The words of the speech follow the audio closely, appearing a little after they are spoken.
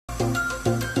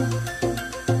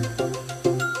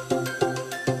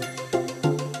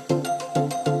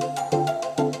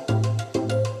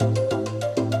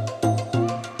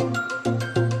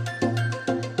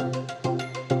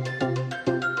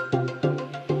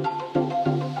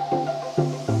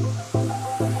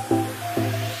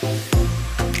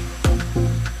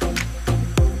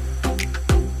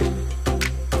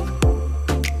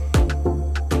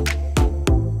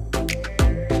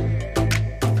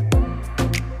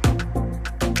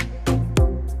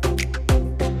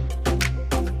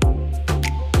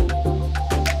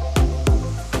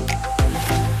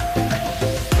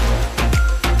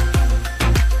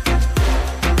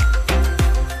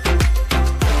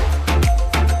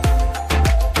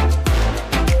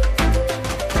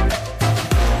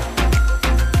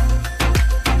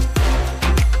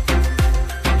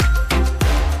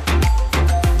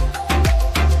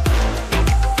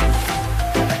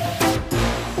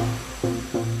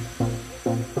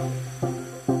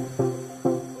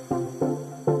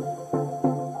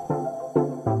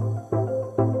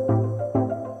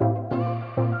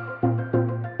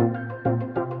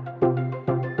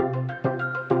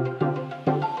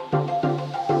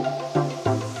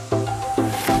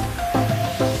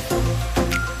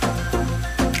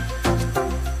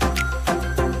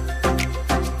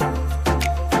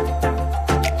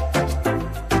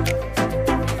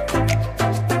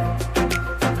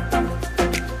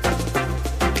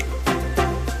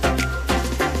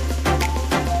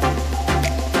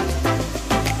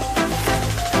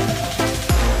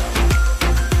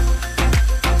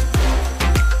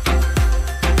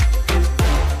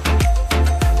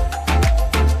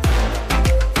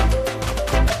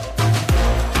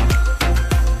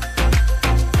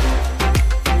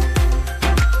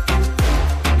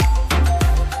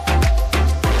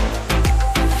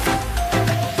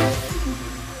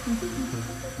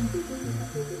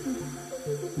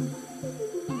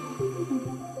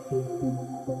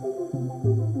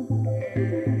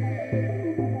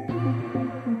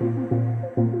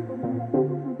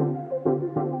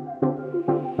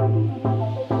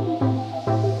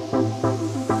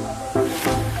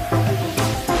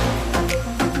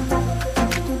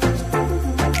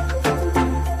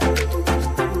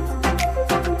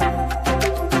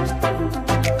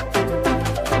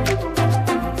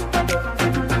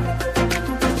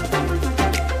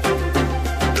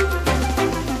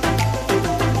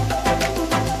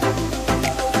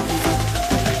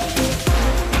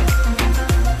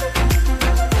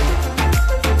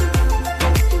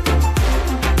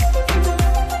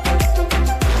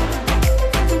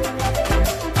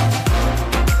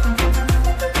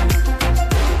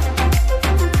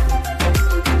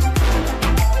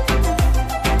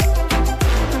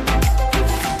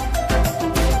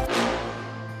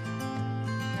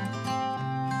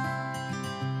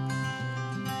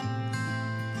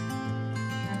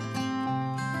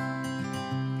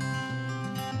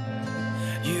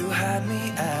You had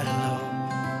me at a low,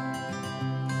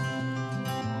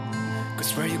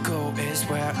 'cause where you go is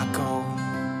where I go.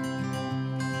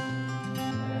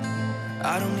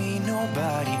 I don't need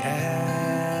nobody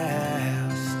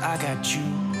else. I got you,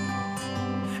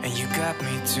 and you got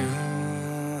me too.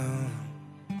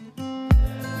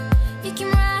 You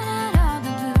came right out of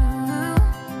the blue.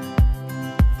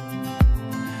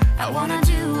 I wanna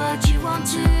do what you want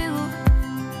to.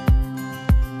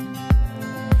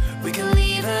 We can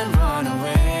leave and run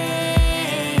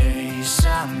away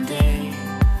someday,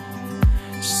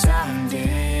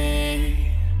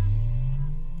 someday.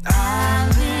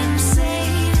 I've been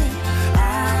saving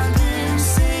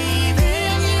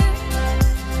you,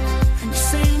 and you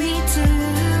save me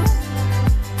too.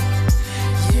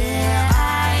 Yeah,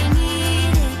 I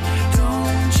need it,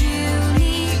 don't you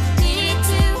need me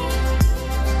too?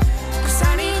 'Cause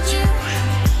I need you.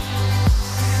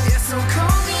 Yeah, so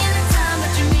call me anytime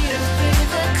that you need a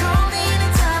favor. Call me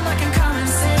anytime I can come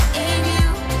and save you.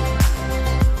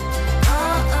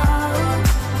 Oh, oh.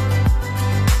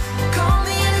 Call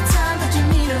me anytime that you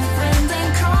need a friend. And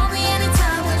call me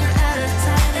anytime when you're at a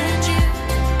tight end. You,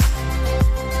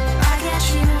 I got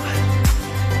you,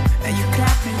 and you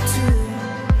got me too.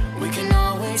 We can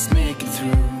always make it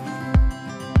through.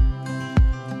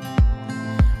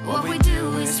 What we do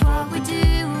is what we do.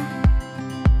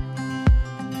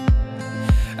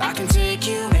 I can take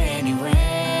you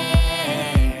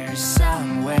anywhere,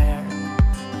 somewhere.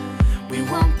 We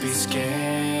won't be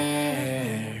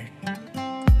scared.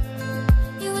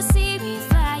 You will see me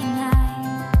flying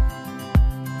high.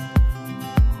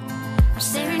 I'm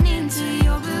staring into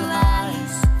your blue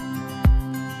eyes.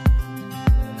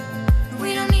 We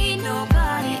don't need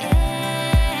nobody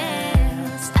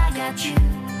else. I got you,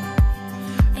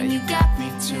 and you got me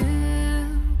too.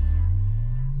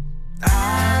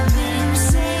 I've been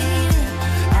saving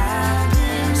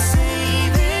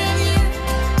you,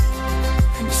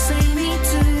 and you save me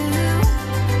too.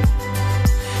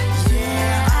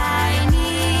 Yeah, I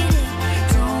need it,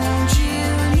 don't you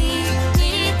need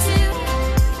me too?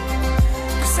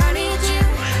 'Cause I need you.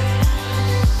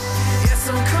 Yeah,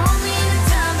 so call me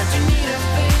anytime that you need a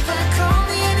favor. Call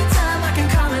me anytime I can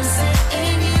come and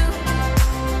save you.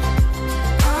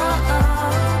 Oh,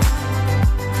 oh.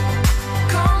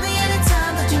 Call me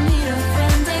anytime that you need a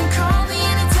friend. And call me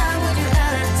anytime when you're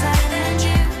at a tight end.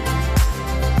 You,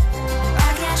 I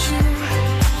got you.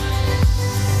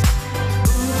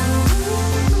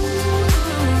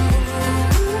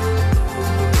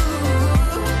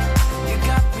 You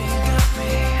got me, got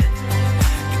me.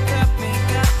 You got me,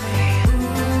 got me.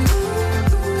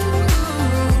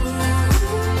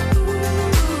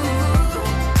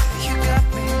 You got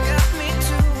me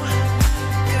too.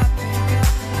 Got me,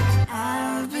 got me.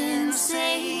 I've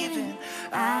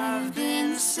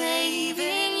been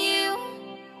saving you,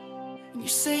 and you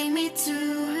save me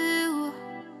too.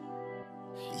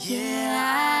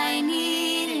 Yeah, I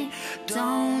need it,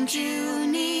 don't you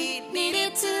need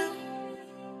it too?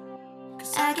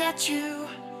 'Cause I got you.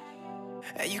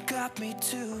 And you got me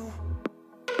too.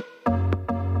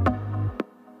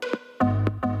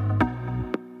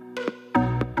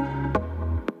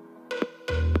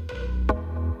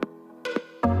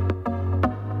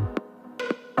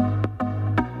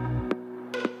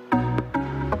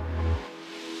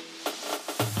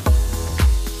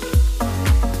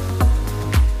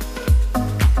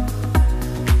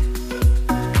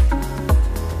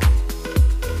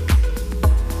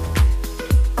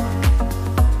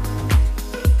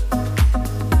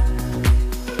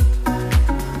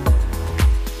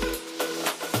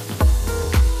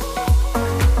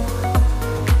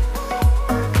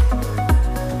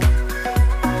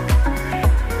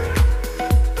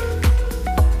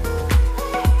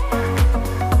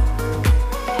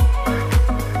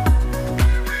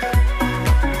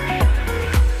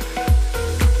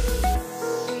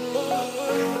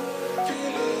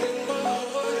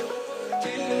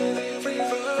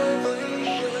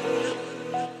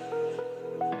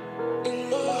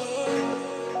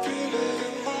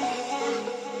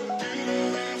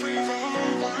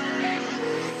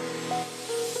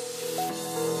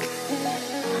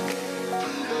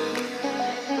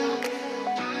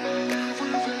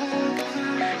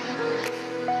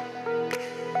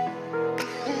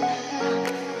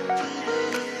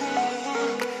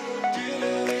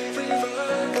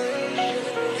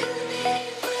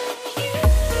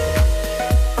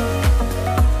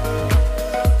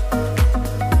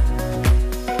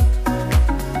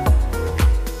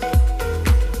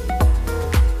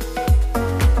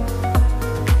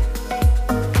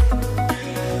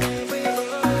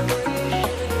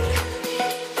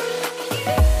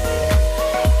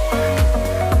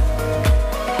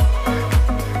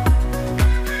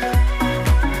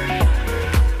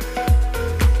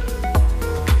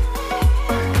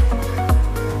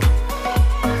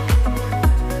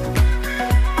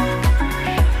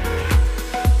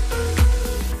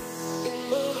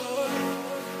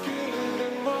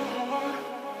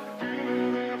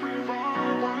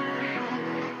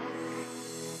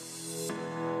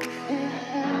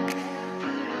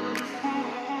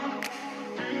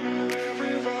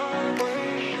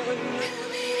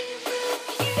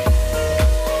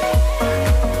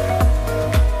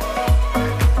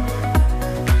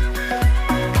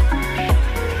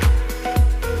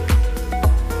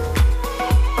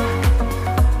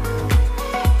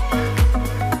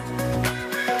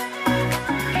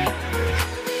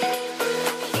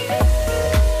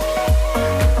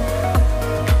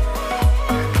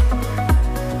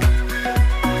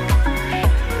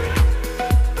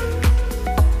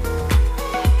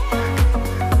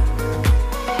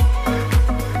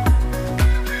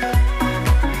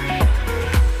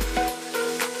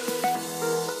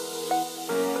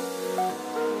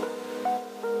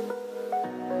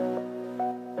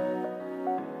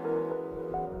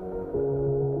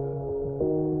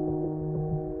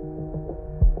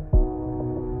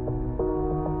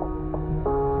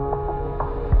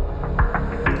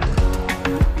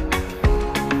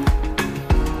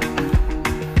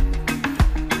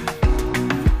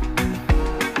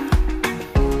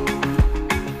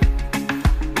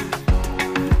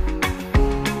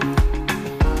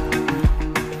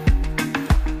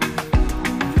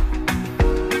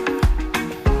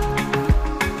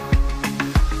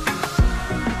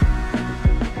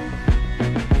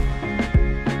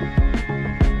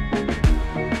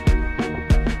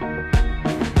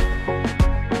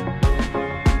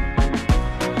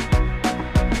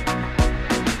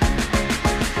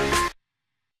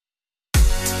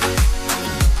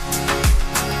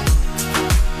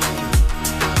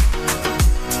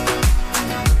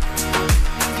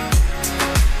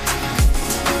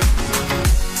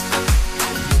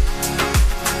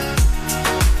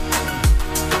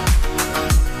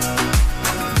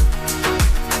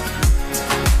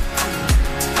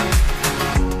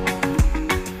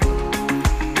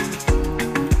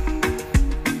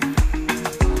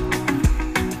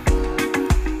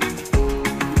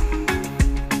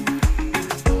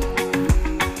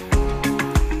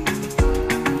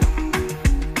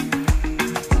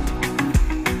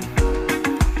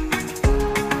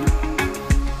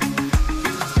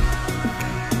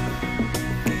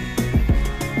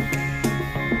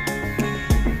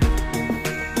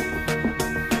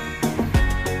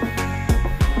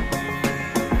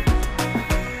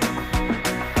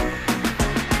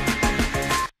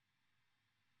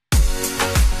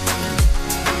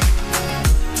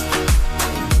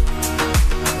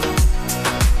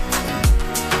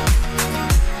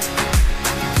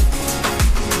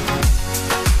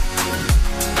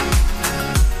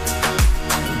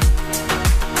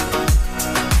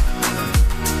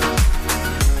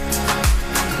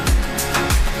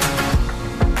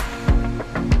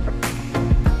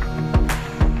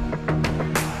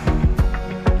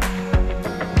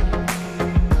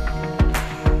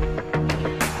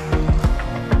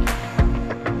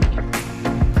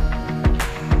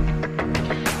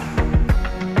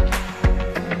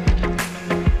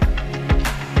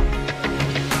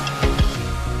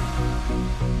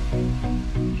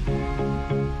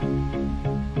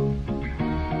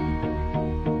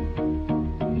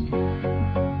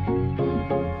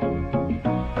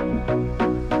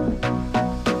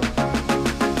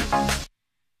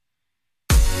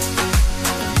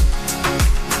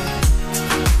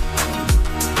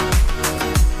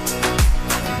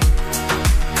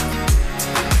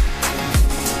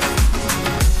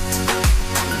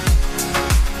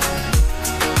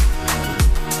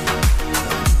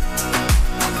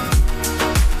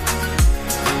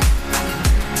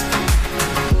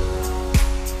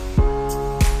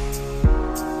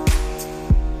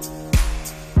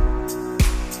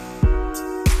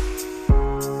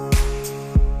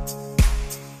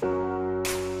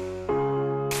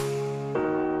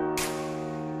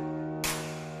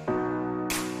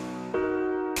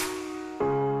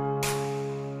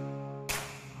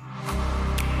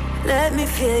 Let me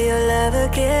feel your love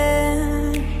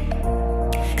again.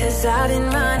 'Cause I've been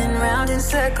running round in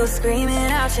circles,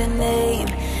 screaming out your name.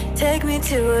 Take me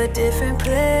to a different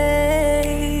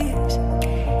place.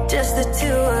 Just the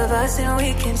two of us and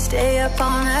we can stay up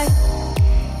all night.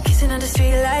 Kissing under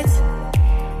streetlights,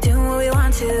 doing what we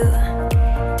want to,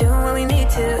 doing what we need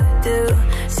to do.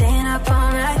 Staying up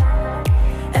all night,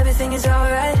 everything is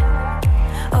alright.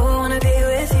 Oh, I wanna be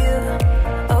with you.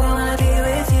 Oh, I wanna be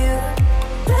with you.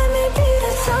 Let me be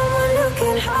the someone who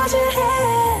can hold your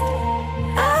hand.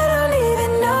 I don't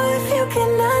even know if you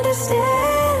can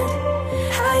understand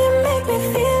how you make me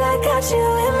feel. I got you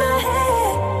in my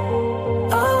head.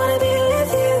 Oh, I wanna be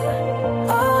with you.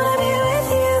 Oh, I wanna be with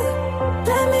you.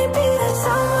 Let me be the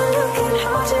someone who can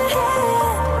hold your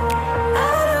hand.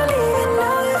 I don't even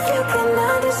know if you can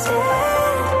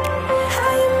understand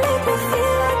how you make me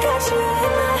feel. I got you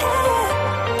in my head.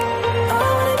 Oh,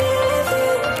 I wanna be with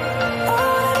you. Oh,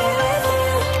 I wanna be with you.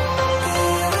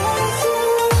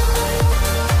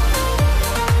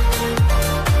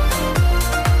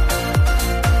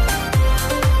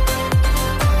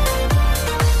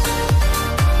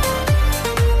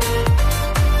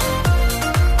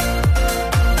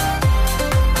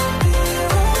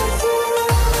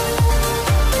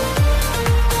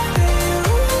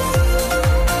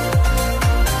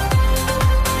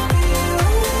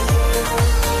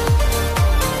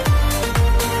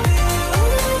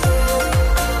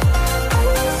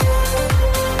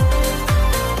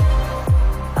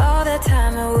 All that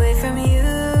time away from you,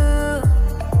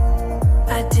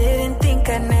 I didn't think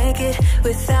I'd make it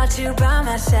without you by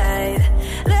my side.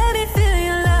 Let me feel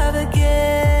your love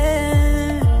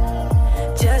again.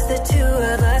 Just the two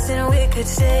of us and we could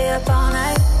stay up all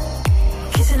night.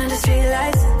 Kissing under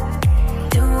streetlights,